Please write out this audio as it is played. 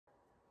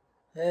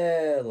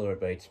Hello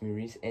everybody, it's me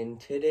Reese, and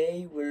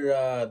today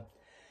we're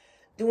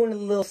doing a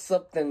little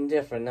something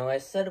different. Now I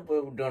said we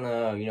were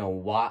gonna,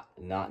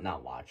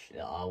 not watch.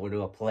 We're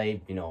gonna play,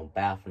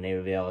 Battle for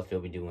Neighborville. I was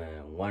gonna be doing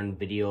one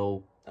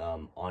video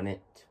on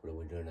it.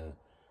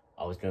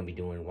 I was gonna be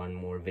doing one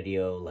more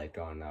video like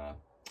on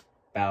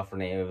Battle for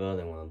Neighborville.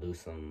 Then we'll do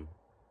some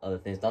other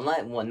things.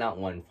 Not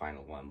one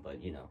final one, but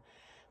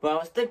But I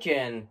was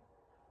thinking,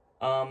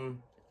 I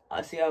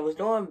was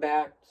going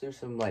back through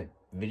some like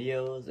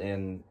videos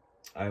and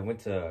I went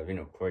to,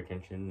 Corey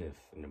Kenshin, if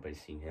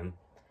anybody's seen him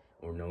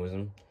or knows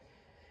him.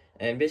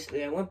 And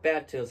basically, I went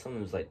back to some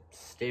of his, like,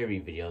 scary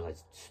videos, like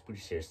Spooky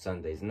Scary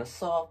Sundays. And I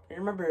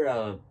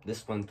remember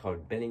this one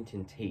called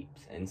Battington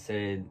Tapes, and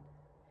said,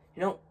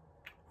 I've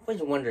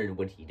always wondered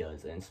what he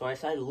does. And so I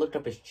decided to look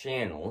up his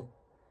channel.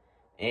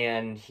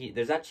 And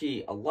there's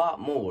actually a lot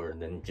more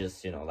than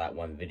just, that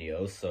one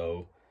video.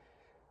 So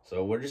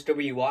we're just going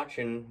to be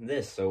watching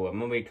this. So I'm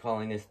going to be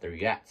calling this the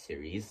React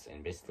series.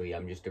 And basically,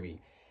 I'm just going to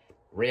be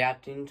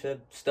reacting to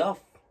stuff,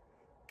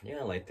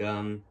 like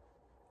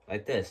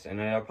this,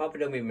 and I'll probably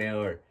gonna be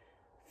more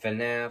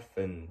FNAF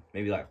and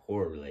maybe like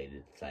horror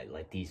related,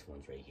 like these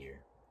ones right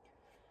here.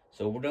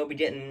 So we're gonna be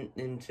getting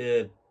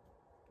into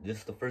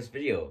just the first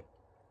video.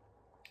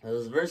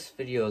 This first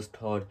video is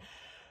called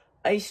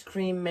Ice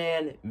Cream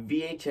Man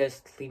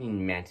VHS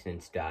Cleaning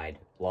Maintenance Guide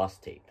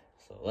Lost Tape.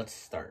 So let's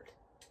start.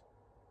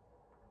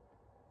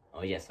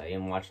 Oh yes, I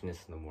am watching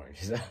this in the morning.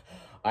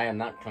 I am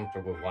not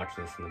comfortable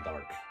watching this in the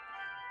dark.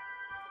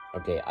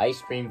 Okay, ice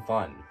cream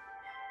fun.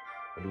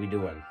 What are we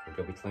doing? We're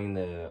gonna be cleaning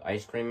the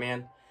ice cream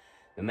man.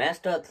 The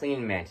mascot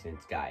cleaning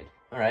maintenance guide.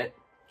 Alright.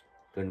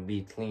 Gonna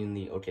be cleaning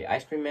the... Okay,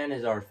 ice cream man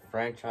is our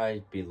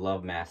franchise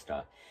beloved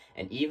mascot.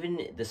 And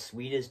even the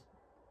sweetest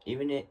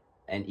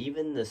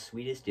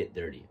get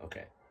dirty.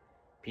 Okay.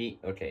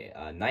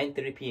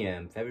 9:30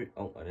 p.m. February...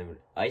 Oh, whatever.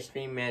 Ice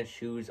cream man's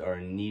shoes are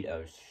in need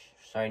of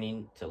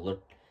shining to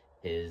look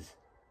his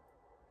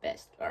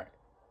best. Alright.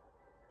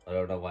 I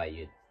don't know why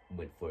you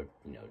went for,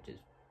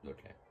 just...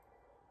 Okay.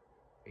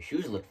 Your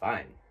shoes look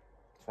fine.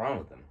 What's wrong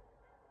with them?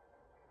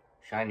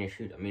 Shine your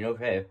shoes. I mean,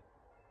 okay.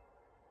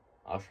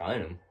 I'll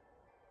shine them.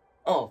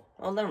 Oh,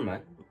 never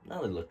mind.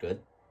 Now they look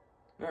good.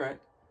 Alright.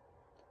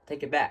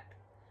 Take it back.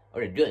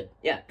 Okay, good.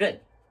 Yeah,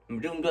 good. I'm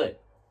doing good.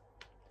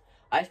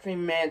 Ice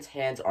cream man's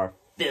hands are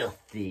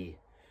filthy.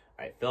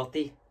 Alright,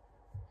 filthy?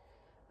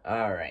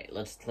 Alright,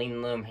 let's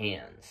clean them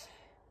hands.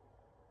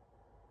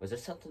 Was there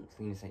something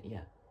clean?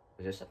 Yeah.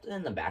 Was there something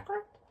in the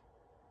background?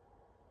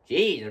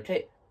 Jeez,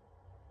 okay.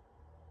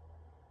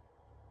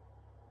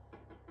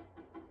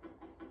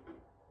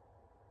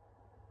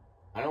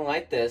 I don't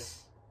like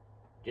this.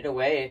 Get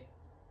away.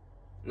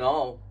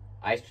 No.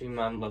 Ice cream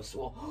man loves...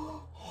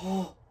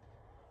 Oh,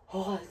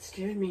 that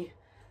scared me.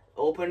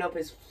 Open up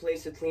his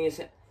place to clean his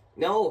hand.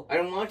 No, I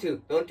don't want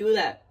to. Don't do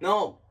that.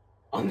 No.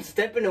 I'm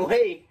stepping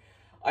away.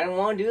 I don't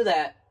want to do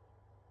that.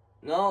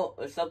 No,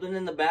 there's something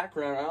in the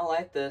background. I don't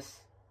like this.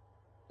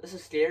 This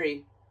is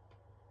scary.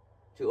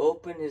 To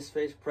open his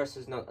face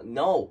presses...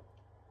 No.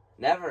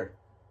 Never.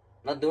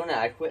 I'm not doing that.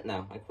 I quit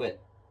now. I quit.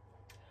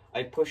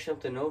 I pushed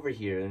something over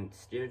here and it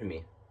scared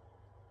me.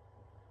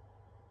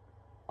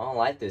 I don't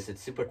like this.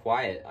 It's super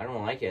quiet. I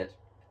don't like it.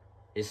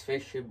 His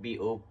face should be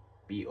oh.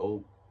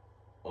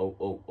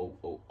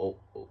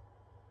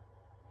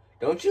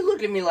 Don't you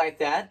look at me like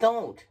that.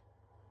 Don't.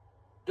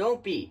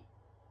 Don't be.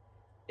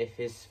 If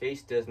his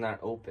face does not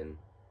open.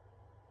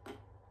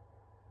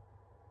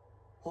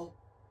 Oh.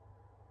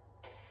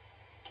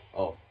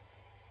 Oh.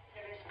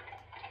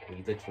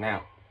 He's glitching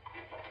out.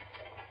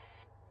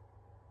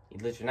 He's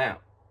glitching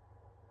out.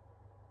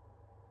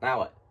 Now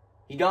what?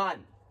 He's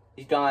gone.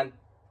 He's gone.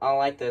 I don't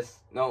like this.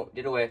 No,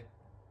 get away.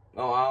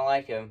 No, I don't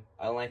like him.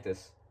 I don't like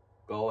this.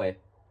 Go away.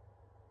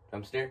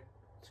 Jump scare?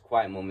 It's a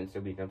quiet moment.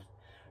 Nobody jumps.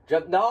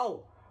 Jump.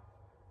 No!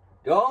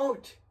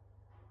 Don't!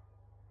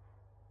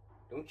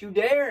 Don't you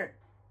dare!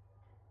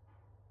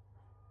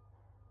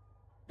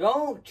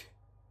 Don't!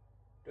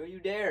 Don't you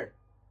dare!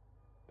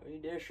 Don't you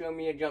dare show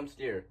me a jump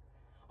scare.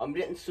 I'm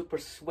getting super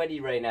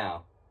sweaty right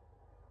now.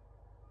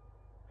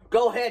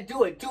 Go ahead,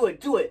 do it, do it,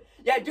 do it!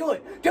 Yeah, do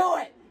it! Do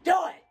it! Do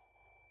it!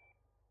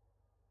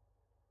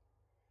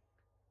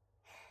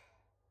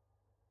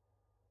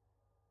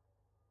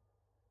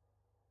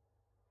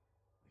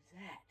 What is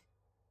that?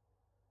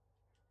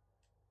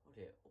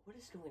 Okay, what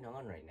is going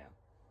on right now?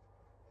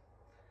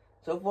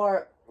 So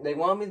far, they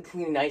want me to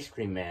clean an ice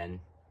cream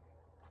man.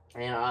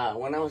 And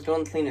when I was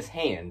going to clean his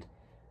hand,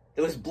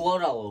 there was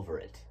blood all over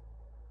it.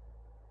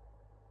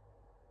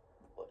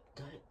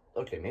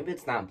 Okay, maybe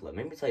it's not blood.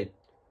 Maybe it's like,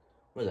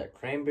 what is that,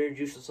 cranberry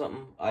juice or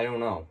something? I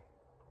don't know.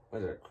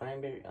 What is it,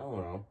 cranberry? I don't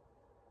know.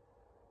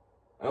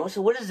 Oh,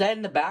 so what is that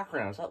in the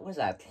background? What is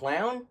that,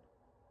 clown?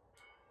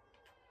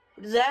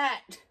 What is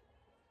that? Is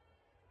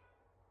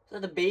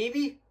that a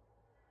baby?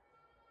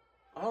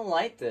 I don't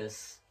like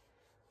this.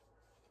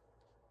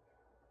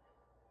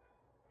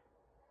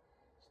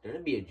 It's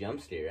gonna be a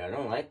jump scare. I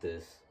don't like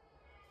this.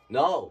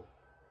 No!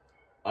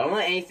 I don't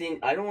want anything.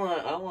 I don't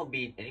want to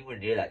be anywhere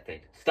near that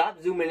thing.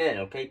 Stop zooming in,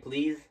 okay,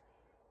 please?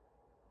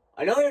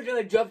 I know you're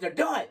doing jumps, so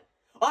do it!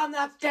 I'm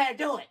not scared,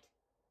 do it!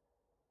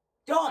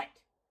 Do it!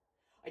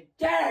 I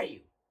dare you!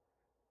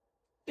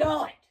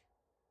 Do it!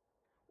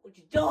 What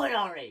you doing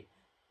already?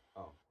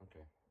 Oh,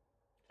 okay.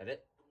 Is that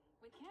it?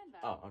 We can,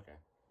 but... Oh, okay.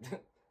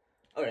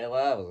 Alright,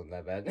 well, that wasn't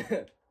that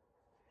bad.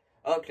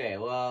 Okay,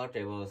 well,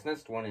 this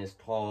next one is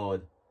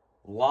called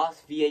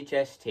Lost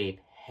VHS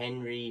Tape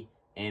Henry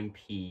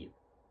MP4.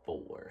 Let's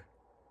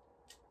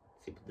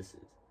see what this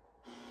is.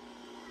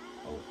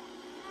 Oh.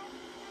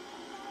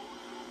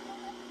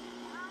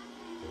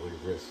 Okay, what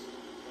is this?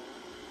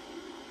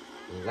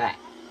 What is that?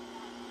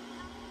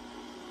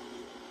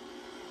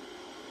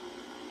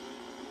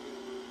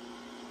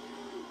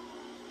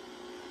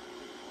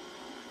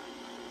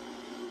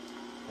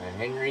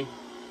 Henry?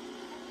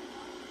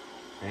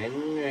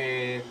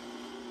 Henry?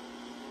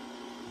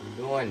 What are you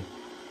doing?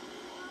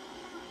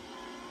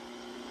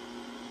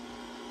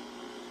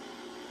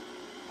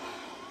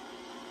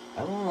 I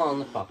don't want to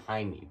look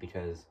behind me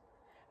because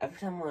every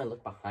time when I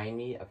look behind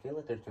me, I feel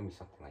like there's going to be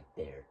something like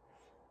there.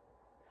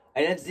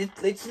 And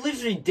it's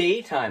literally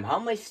daytime. How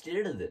am I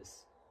scared of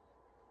this?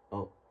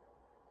 Oh.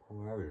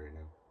 Where are we right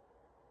now?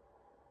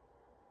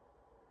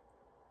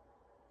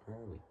 Where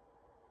are we?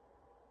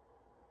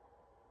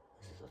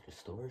 Is this like a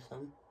store or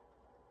something?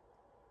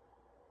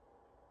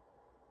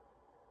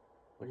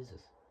 What is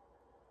this?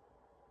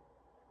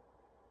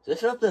 Is there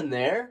something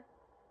there?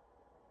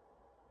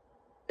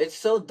 It's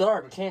so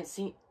dark, I can't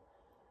see.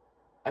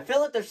 I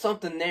feel like there's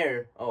something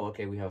there. Oh,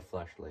 okay, we have a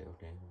flashlight.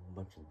 Okay, a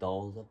bunch of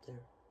dolls up there.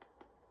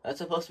 That's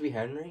supposed to be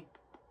Henry?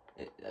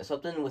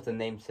 Something with the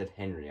name said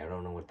Henry. I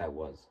don't know what that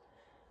was.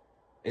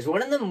 Is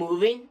one of them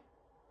moving?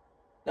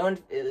 No one,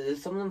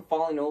 is some of them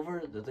falling over?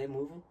 Are they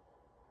moving?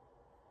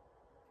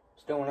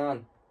 What's going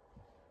on?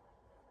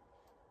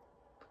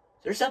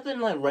 Is there something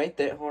like right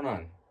there? Hold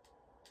on.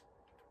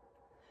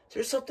 Is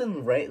there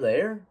something right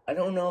there? I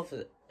don't know if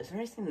is there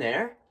anything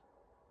there?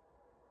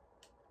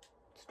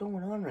 What's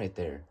going on right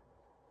there?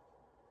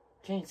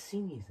 Can't see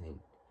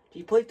anything. Do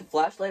you place the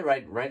flashlight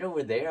right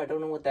over there? I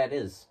don't know what that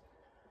is. Is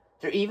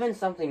there even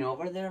something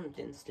over there? I'm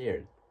getting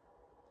scared.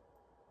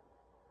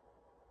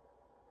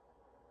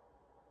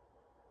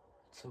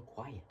 It's so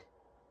quiet.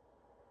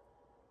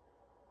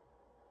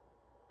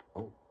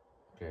 Oh,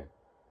 okay.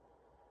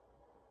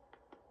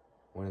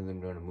 One of them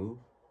gonna move?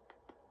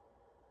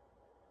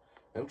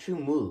 Don't you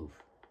move.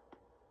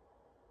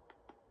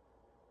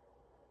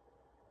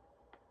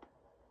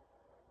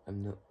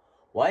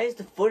 Why is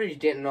the footage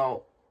getting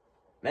all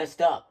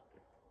messed up?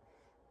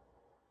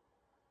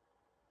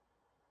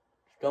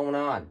 What's going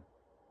on?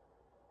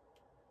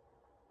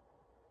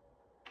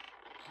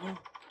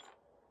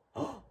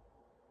 Oh,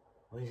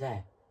 what is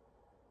that?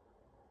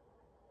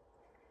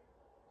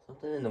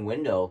 Something in the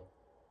window.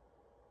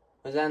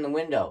 What's that in the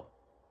window?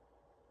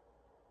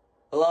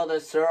 Hello there,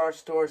 sir. Our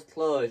store is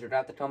closed. You're gonna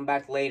have to come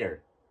back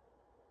later.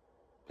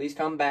 Please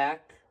come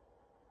back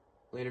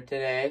later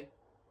today.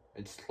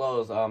 It's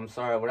closed. I'm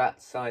sorry. We're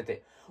not selling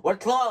anything. We're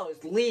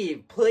closed.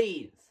 Leave,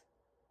 please.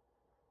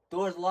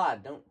 Door's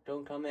locked.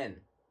 Don't come in.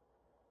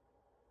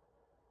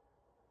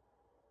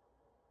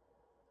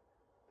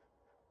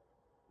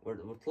 We're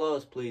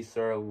closed, please,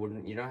 sir.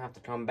 You don't have to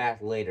come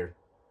back later.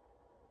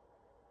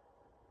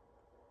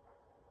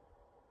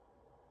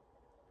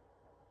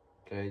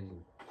 Okay.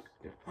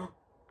 It's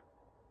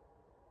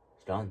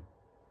done.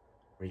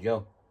 Where'd you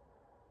go?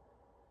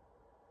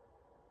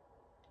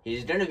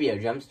 He's gonna be a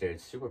jump scare.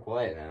 It's super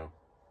quiet now.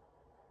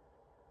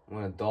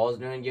 When a doll's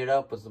gonna get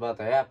up, what's about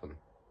to happen?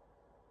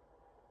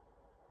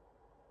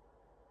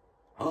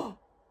 Oh!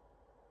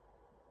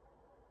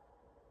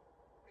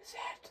 What is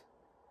that?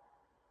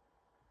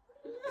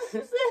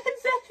 Is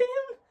that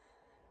him?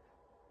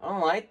 I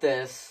don't like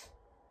this.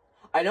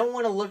 I don't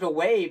want to look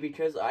away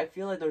because I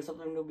feel like there's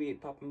something gonna be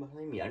popping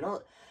behind me. I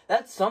know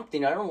that's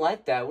something. I don't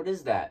like that. What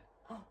is that?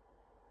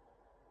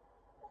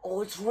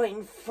 Oh, it's right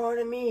in front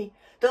of me.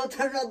 Don't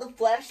turn on the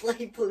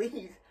flashlight,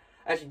 please.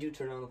 Actually, do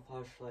turn on the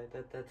flashlight.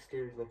 That's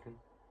scary looking.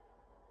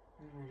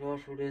 Oh my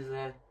gosh, what is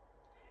that?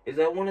 Is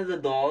that one of the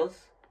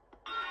dolls?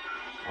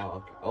 Oh,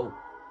 okay. Oh.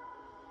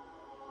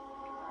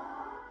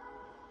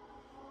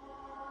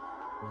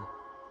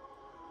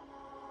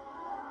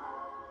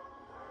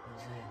 What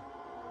is that?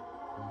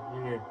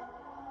 Weird.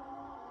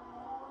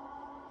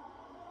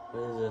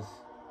 What is this?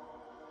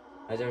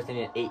 Why is everything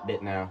in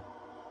 8-bit now?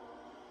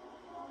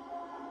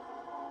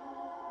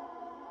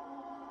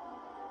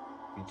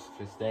 You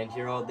just stand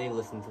here all day,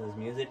 listen to this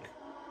music.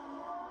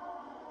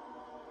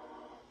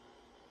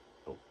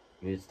 Oh,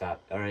 music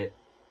stopped. Alright.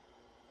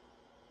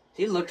 Is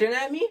he looking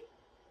at me?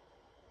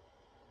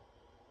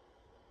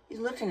 He's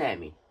looking at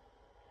me.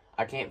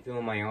 I can't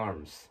feel my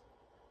arms.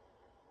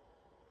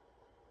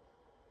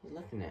 He's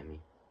looking at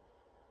me.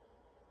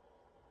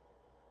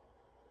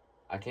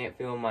 I can't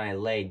feel my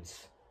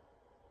legs.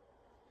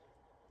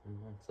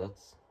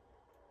 That's...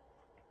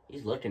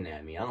 He's looking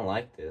at me. I don't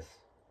like this.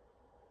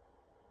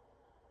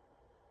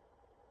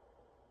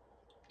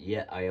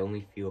 Yet I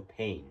only feel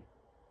pain.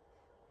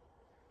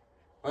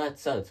 Well, that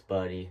sucks,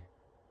 buddy.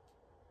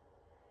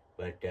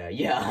 But,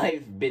 yeah,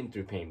 I've been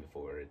through pain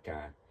before.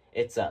 time.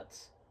 It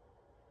sucks.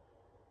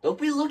 Don't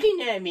be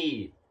looking at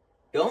me!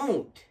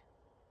 Don't!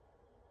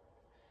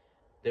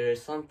 There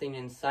is something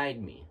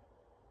inside me.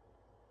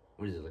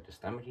 What is it, like a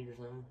stomach ache or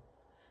something?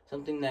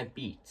 Something that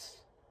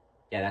beats.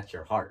 Yeah, that's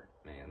your heart,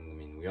 man. I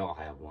mean, we all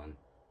have one.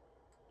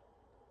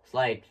 It's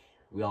like,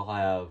 we all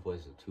have, what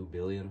is it, 2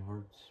 billion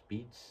hearts,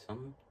 beats,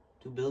 something?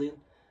 2 billion?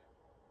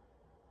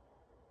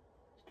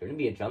 It's gonna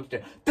be a jump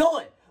scare. Do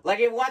it! Like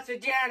it wants to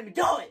get out of me.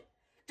 Do it!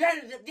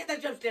 Get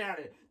that jump scare out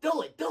of it.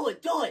 Do it! Do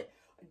it! Do it!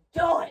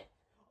 Do it!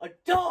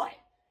 Do it!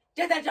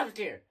 Get that jump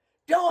scare!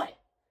 Do it!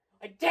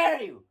 I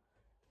dare you!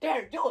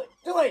 Dare! Do it!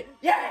 Do it!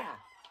 Yeah!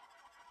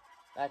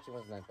 Actually,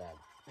 wasn't that bad.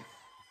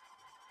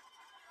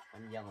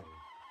 I'm yelling.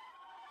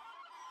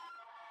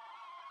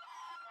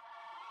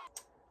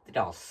 I think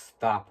I'll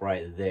stop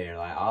right there.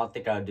 Like, I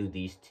think I'll do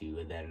these two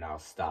and then I'll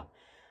stop.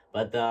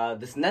 But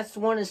this next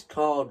one is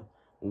called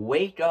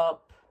Wake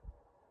Up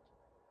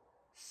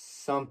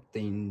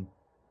Something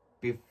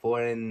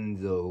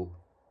Beforendo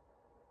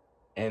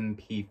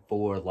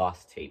MP4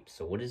 Lost Tape.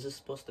 So what is this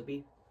supposed to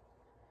be?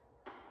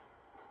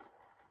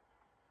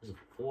 There's a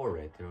 4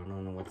 right there. I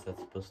don't know what's that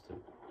supposed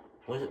to...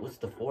 What's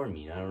the 4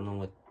 mean? I don't know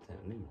what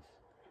that means.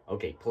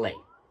 Okay, play.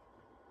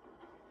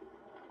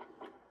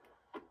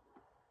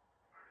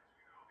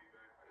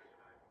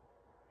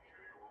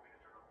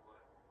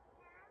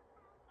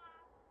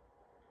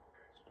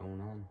 What's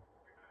going on?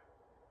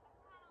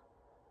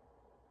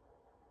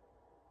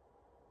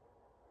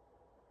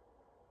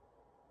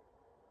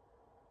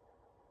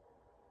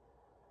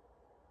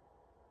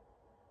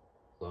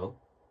 Hello?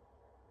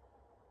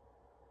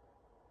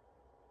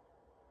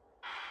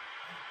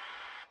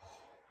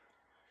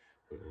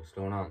 What's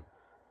going on?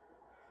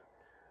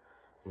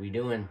 What are we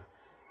doing?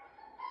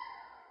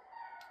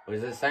 What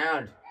does it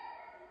sound?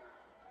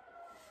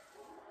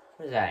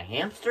 What is that, a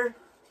hamster?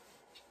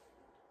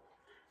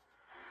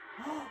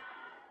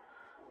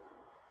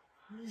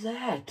 What is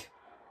that?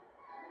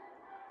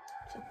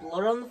 Is there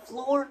blood on the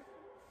floor?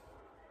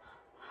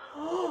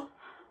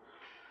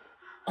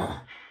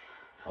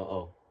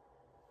 Uh-oh.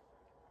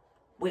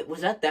 Wait,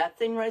 was that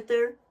thing right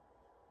there?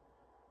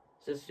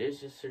 Is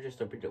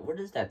just a... What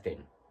is that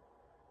thing?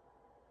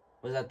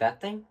 Was that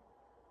thing?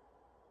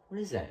 What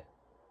is that?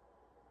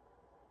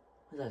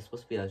 Was that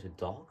supposed to be like a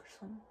dog or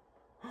something?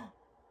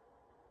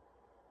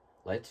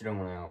 Lights are going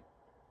out.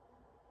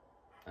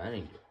 I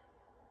didn't get...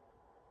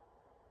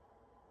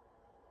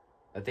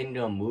 That thing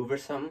gonna move or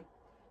something?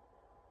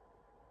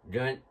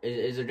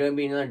 Is there gonna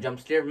be another jump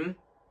scare?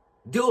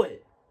 Do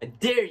it! I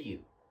dare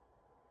you!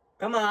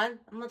 Come on,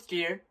 I'm not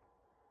scared.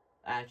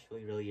 I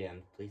actually really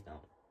am. Please don't.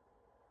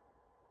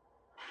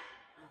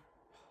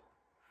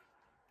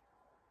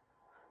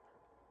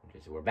 Okay,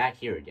 so we're back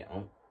here again.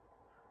 Oh.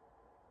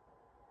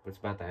 What's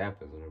about to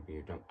happen? There'll be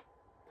a jump.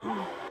 Oh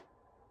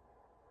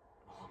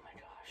my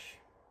gosh.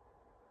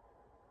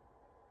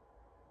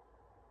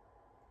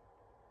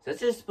 Is that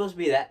just supposed to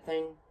be that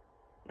thing?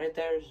 Right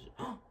there?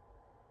 Oh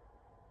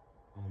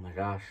my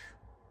gosh.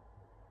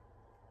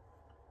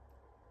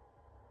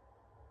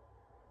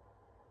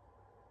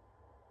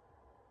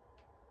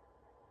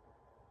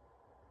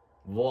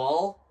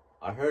 Wall?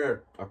 I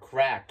heard a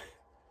crack.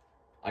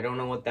 I don't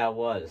know what that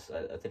was.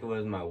 I think it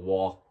was my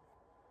wall.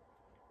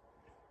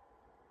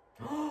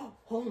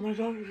 Oh my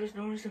gosh, I just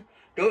noticed it.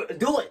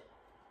 Do it!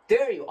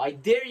 Dare you! I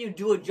dare you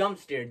do a jump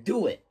scare.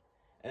 Do it!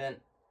 And then...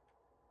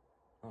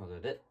 Oh,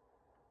 is that it?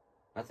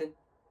 Nothing?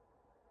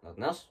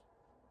 Nothing else?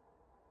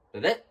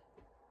 Is that it?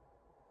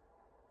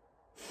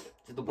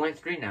 It's just a blank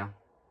screen now.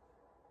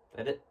 Is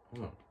that it?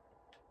 Hold on.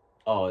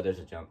 Oh, there's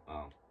a jump.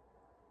 Oh.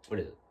 What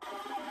is it?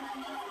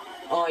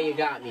 Oh, you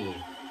got me.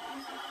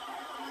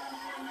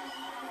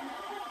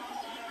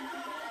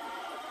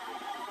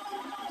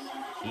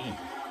 Jeez.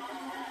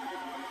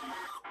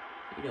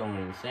 You're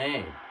going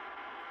insane.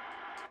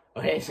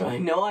 Okay, so I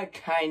know I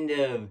kind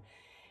of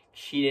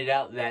cheated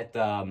out that,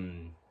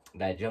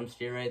 that jump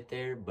scare right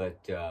there, but,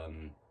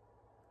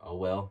 oh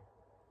well.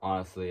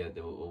 Honestly,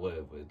 the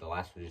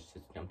last one was just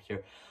a jump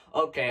scare.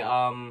 Okay,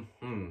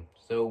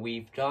 so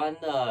we've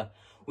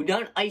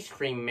done Ice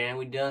Cream Man,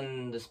 we've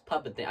done this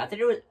puppet thing. I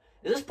think it was,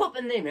 is this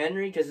puppet named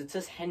Henry? Because it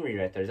says Henry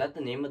right there. Is that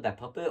the name of that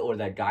puppet, or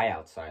that guy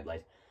outside?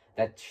 Like,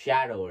 that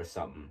shadow or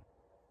something.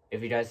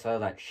 If you guys saw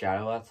that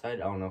shadow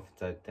outside, I don't know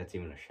if that's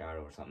even a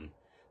shadow or something.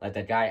 Like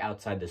that guy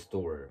outside the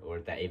store, or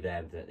that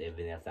even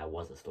if that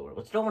was a store.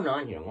 What's going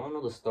on here? I want to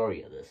know the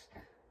story of this.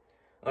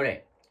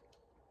 Okay.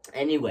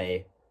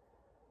 Anyway.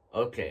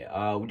 Okay,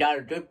 we got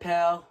our good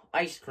pal,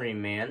 Ice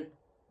Cream Man.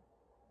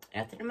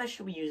 And I think I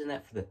should be using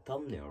that for the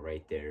thumbnail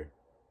right there.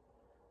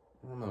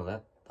 I don't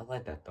know, I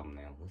like that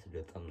thumbnail. That's a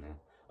good thumbnail.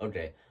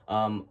 Okay,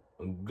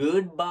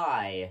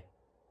 goodbye,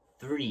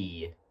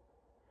 3.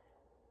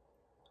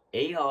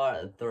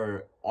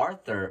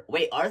 Arthur.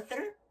 Wait,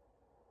 Arthur?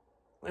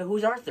 Wait,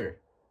 who's Arthur?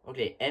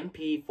 Okay,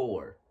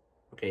 MP4.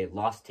 Okay,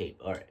 lost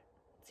tape. Alright,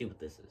 let's see what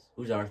this is.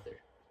 Who's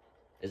Arthur?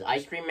 Is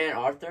Ice Cream Man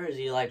Arthur? Is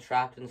he, like,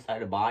 trapped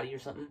inside a body or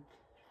something?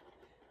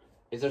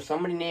 Is there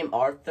somebody named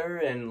Arthur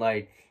and,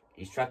 like,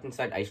 he's trapped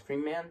inside Ice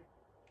Cream Man?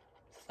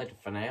 Is this like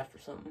a FNAF or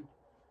something?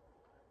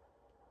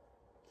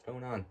 What's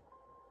going on?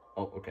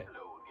 Oh, okay.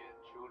 Hello again,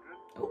 children.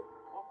 Oh.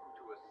 Welcome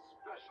to a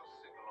special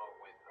sing-along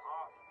with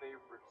our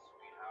favorite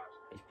sweetheart,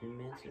 Ice Cream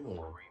Man Ice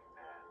sing-along. Cream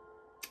Man.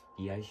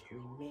 The Ice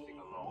Cream Man,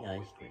 the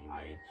Ice Cream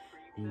Man.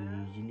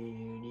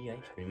 The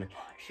Ice Cream Man.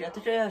 Shit, I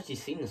think I actually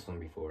seen this one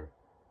before.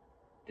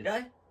 Did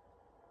I?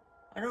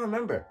 I don't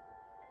remember.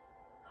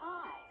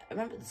 Hi. I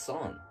remember the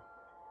song.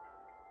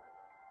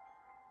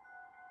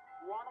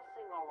 Want to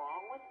sing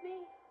along with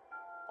me?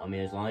 I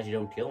mean, as long as you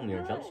don't kill me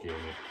or jump scare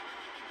me.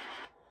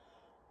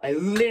 I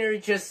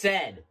literally just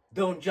said,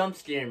 don't jump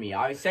scare me.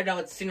 I said I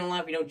would sing along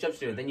if you don't jump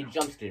scare me, then you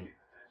jump scare me.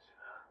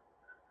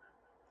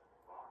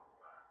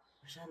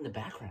 What's that in the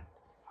background?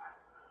 I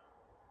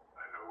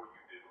know what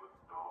you did with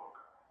the dog.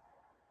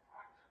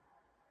 What?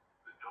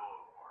 The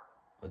dog,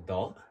 Martin. A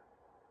dog?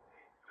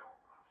 They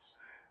don't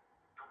understand.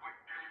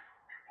 Nobody gave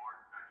me,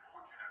 Martin. I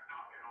told you to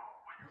knock it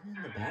off. But you What's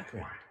in the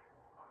background?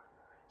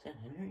 Is that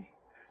Henry?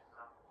 There's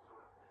some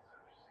sort of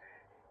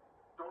misunderstanding.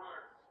 Don't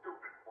act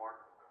stupid,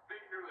 Martin. The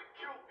thing nearly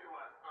killed me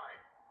last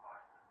night.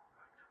 Martin,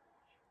 I told you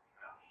we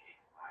got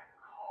hit by a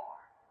car.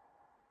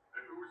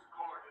 And whose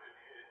car did it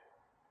hit?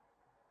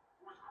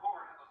 Whose car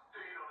has a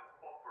stain on its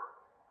bumper?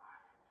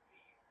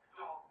 Please,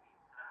 don't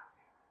be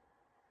laughing.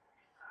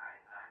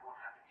 Besides, I won't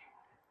have to deal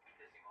with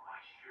it pissing on my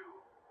shoe.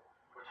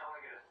 We're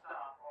telling you to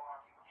stop or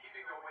I'm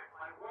keeping away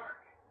from my work.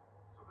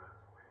 So that's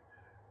the way you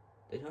did it.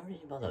 They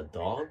talking about a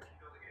dog?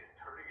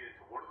 Turning it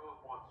into one of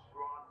those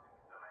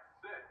monstrosities that I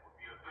said would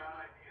be a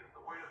bad idea. It's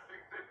the way to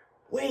fix it.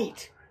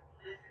 Wait!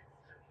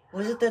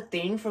 Was it the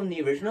thing from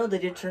the original?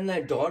 Did it turn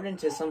that dog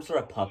into some sort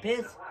of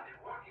puppet?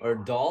 Or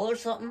doll or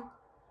something?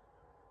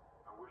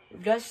 You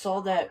guys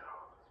saw that?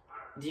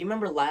 Do you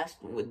remember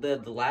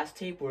the last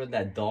tape where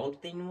that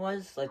dog thing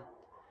was? Like,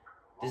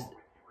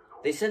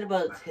 they said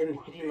about him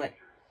hitting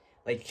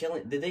like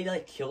killing. Did they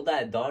like kill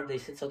that dog? They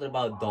said something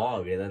about a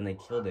dog, and then they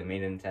killed it,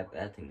 made him tap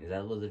that thing. Is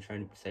that what they're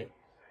trying to say?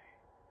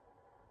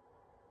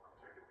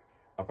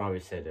 I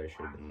probably said I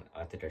should have been.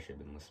 I think I should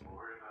have been listening.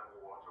 Lori and I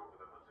will watch over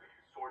them until you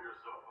sort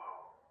yourself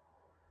out.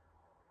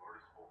 I've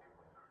already spoken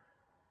with her.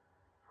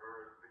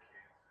 Her, the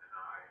kids, and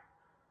I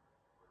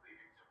we're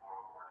leaving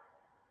tomorrow morning.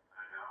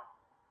 I know.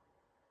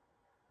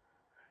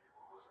 I knew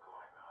what was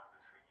going on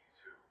between you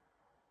two.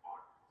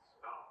 But it's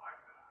not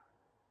like that.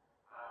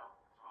 Oh,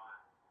 it's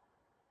fine.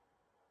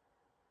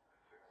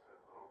 I fixed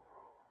that little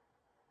problem.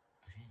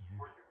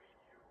 What do you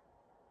mean, you?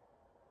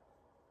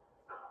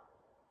 Stop.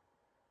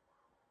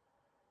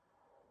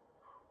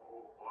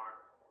 Oh, Mark.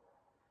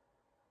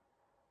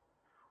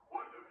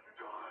 What have you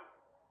done?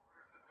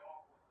 Where's the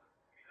dog was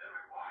listening to me? Let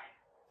me white.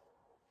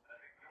 I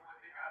think the only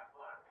thing I've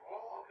learned through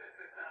all of this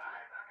is that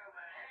I'm not gonna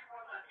let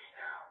anyone let me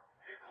down,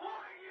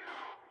 including you.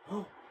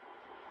 Oh!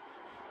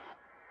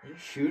 Did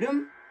you shoot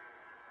him?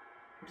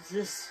 What is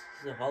this?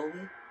 Is it a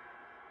hallway?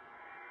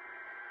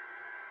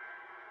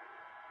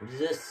 What is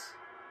this?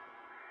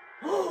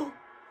 Oh!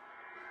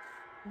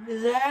 What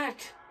is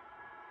that?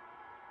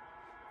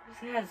 What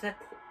is that?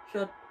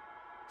 Is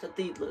that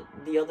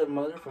the other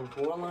mother from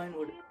Coraline?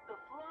 What? Keep the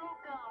flow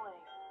going.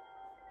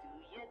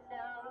 Do you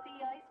know the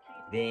ice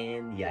cream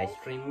Then the Ice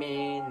Cream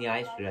Man, the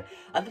Ice Cream.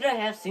 I think I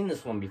have seen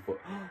this one before.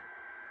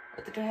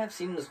 I think I have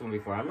seen this one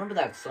before. I remember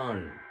that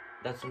song.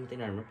 That's the only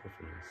thing I remember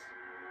from this.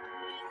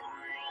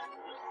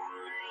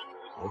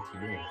 What's he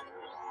doing?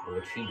 Or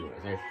what's she doing?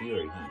 Is that she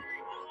or he?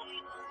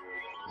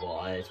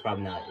 Well, it's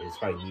probably not. It's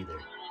probably neither.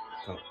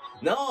 Come.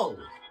 No!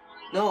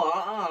 No,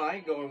 I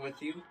ain't going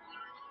with you.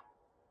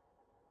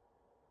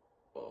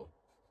 Oh.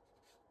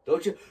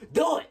 Don't you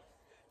do it!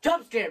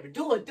 Jump scare me!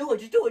 Do it! Do it!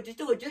 Just do it! Just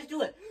do it! Just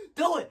do it!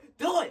 Do it!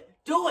 Do it!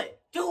 Do it!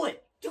 Do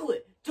it! Do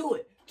it! Do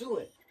it! Do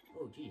it!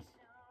 Oh, jeez.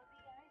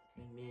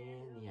 Man,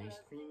 the Ice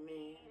Cream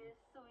Man. is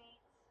sweet?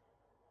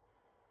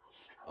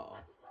 Uh-oh.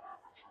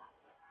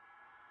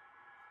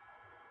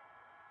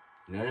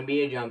 Not gonna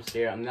be a jump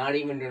scare. I'm not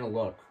even gonna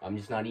look. I'm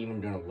just not even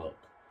gonna look.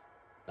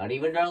 Not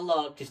even gonna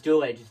look. Just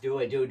do it. Just do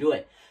it. Do it. Do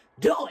it.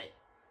 Do it!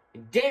 I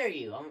dare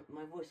you!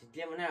 My voice is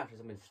dimming out because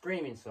I've been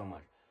screaming so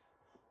much.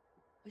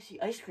 I see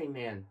Ice Cream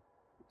Man.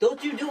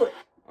 Don't you do it!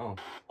 Oh.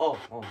 Oh.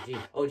 Oh,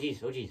 jeez. Oh,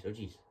 jeez. Oh, jeez. Oh,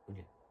 jeez.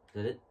 Okay. Is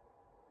that it?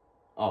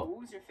 Oh.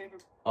 What was your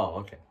favorite? Oh,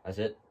 okay. That's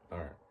it?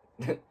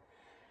 Alright.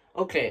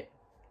 Okay.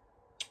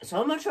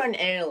 So I'm gonna try and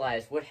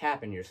analyze what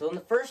happened here. So in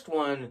the first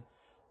one,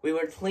 we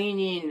were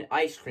cleaning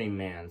Ice Cream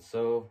Man.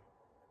 So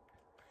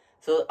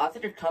I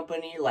think the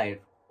company,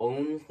 like,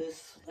 owns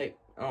this, like,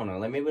 I don't know,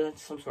 like, maybe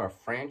that's some sort of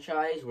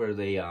franchise where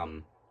they,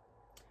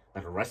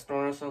 like a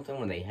restaurant or something,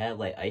 where they have,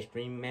 like, Ice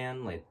Cream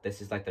Man, like,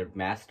 this is, like, their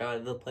mascot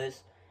of the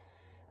place.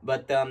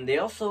 But, they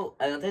also,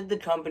 I think the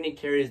company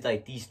carries,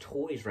 like, these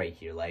toys right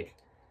here, like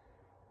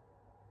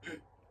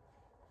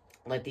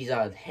these,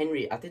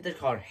 Henry, I think they're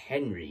called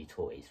Henry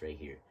toys right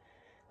here.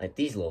 Like,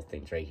 these little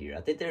things right here.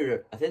 I think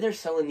they're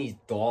selling these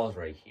dolls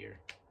right here.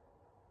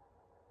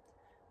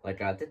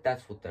 Like, I think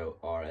that's what they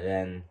are. And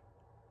then,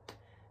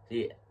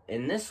 see,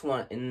 in this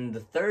one, in the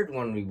third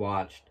one we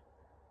watched,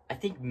 I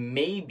think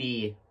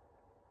maybe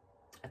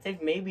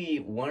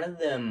one of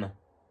them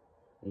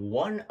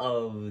was,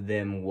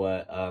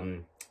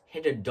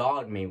 hit a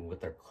dog maybe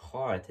with their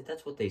car. I think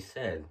that's what they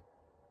said.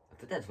 I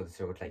think that's what they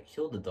said, or like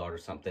killed the dog or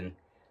something.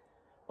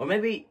 Or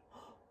maybe,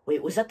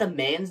 wait, was that the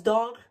man's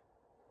dog?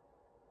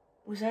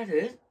 Was that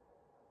it?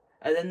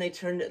 And then they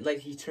turned, like,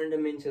 he turned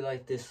him into,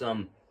 like, this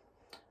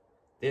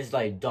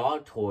like,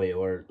 dog toy,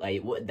 or,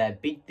 like, what,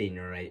 that big thing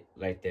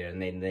right there,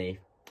 and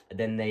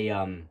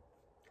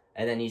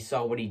and then he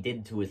saw what he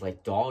did to his,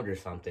 like, dog or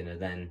something, and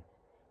then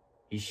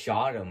he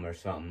shot him or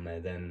something,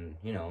 and then,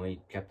 you know, he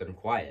kept him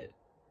quiet.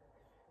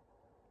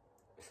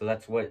 So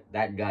that's what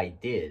that guy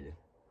did.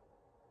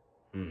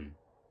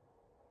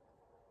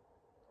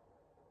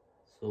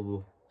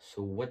 So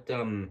what,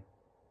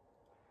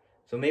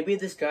 so maybe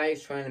this guy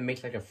is trying to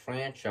make, like, a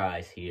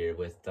franchise here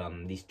with,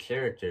 these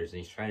characters,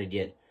 and he's trying to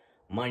get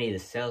money to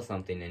sell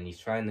something, and he's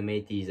trying to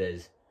make these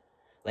as,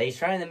 like, he's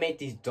trying to make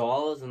these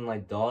dolls and,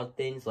 like, dog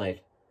things,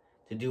 like,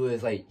 to do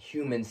as, like,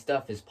 human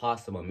stuff as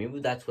possible. Maybe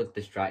that's what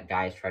this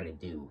guy is trying to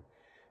do.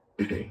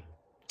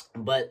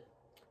 But,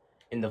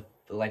 in the,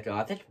 like,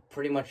 I think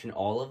pretty much in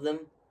all of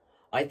them,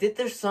 I think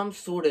there's some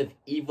sort of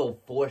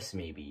evil force,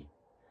 maybe.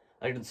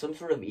 Like, some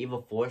sort of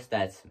evil force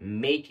that's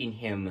making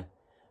him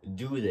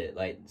do this,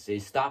 like,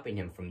 is stopping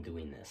him from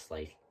doing this,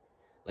 like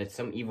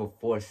some evil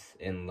force,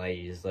 and, like,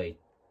 is, like,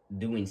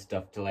 doing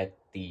stuff to, like,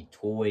 the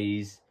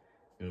toys,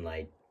 and,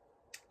 like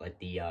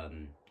the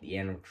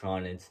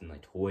animatronics, and,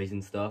 like, toys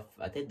and stuff.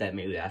 I think that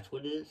maybe that's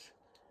what it is.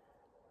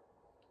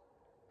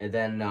 And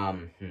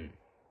then,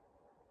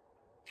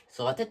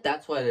 so I think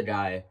that's why the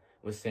guy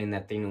was saying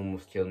that thing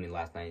almost killed me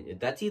last night.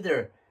 That's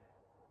either,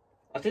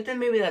 I think that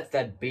maybe that's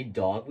that big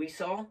dog we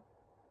saw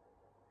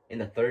in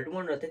the third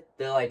one. I think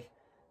they're, like,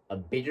 a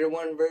bigger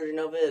one version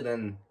of it,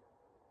 and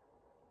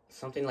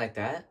something like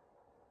that.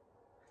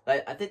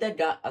 Like, I think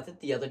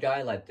the other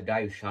guy, like, the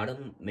guy who shot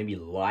him, maybe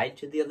lied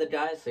to the other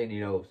guy, saying,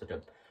 you know, such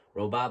a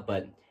robot,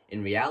 but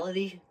in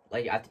reality,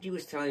 like, I think he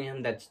was telling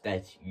him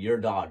that's your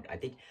dog. I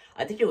think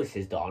it was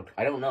his dog.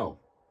 I don't know.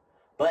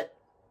 But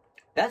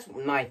that's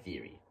my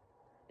theory,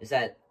 is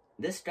that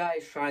this guy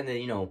is trying to,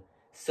 you know,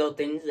 sell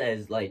things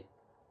as, like,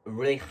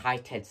 really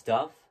high-tech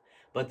stuff,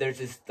 but there's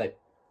this, like,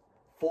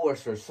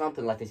 force or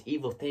something, like this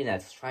evil thing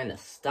that's trying to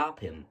stop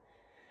him.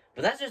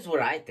 But that's just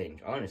what I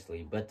think,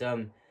 honestly. But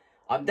I'm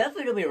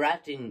definitely gonna be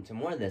reacting to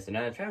more of this, and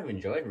I kind of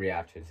enjoyed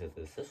reacting to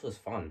this. This was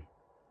fun.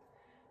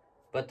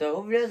 But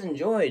hope you guys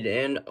enjoyed,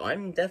 and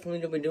I'm definitely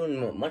gonna be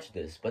doing much of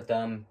this. But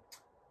when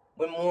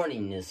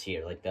morning is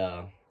here, like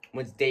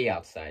when it's day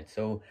outside.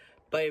 So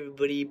bye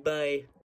everybody, bye.